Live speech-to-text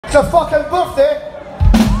It's a fucking birthday.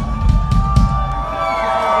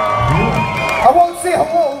 I won't say how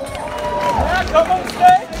old. Yeah, come on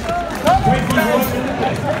stage. Come on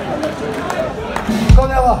stage. Go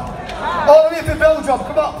on, Ella. All the way from Belgium,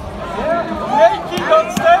 come up. Naked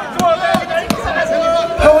on stage.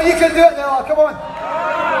 Come on, you can do it, Ella, come on.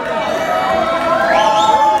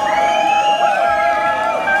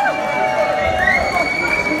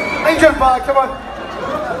 Engine bag, come on.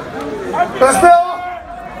 Let's go.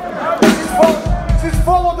 She's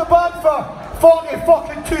followed the band for 40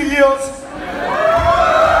 fucking 2 years.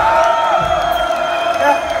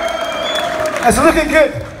 Yeah. It's looking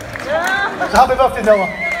good. So happy birthday, Noah.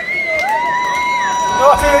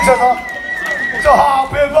 No, to each other. So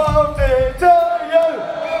happy birthday to you.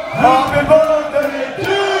 Happy birthday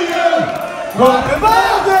to you. Happy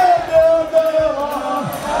birthday to Noah.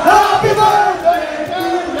 Happy birthday to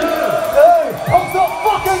you. Hey, I'm so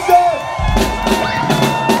fucking dead.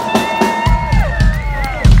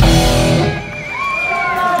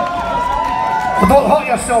 Don't hurt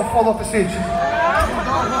yourself, fall off the stage.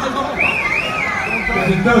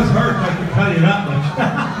 It does hurt, I can tell you that much.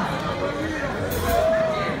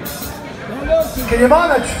 Can you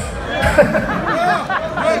manage?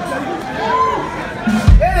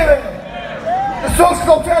 Anyway, the song's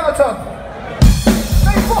called Alternative.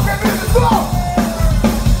 They fucking music song!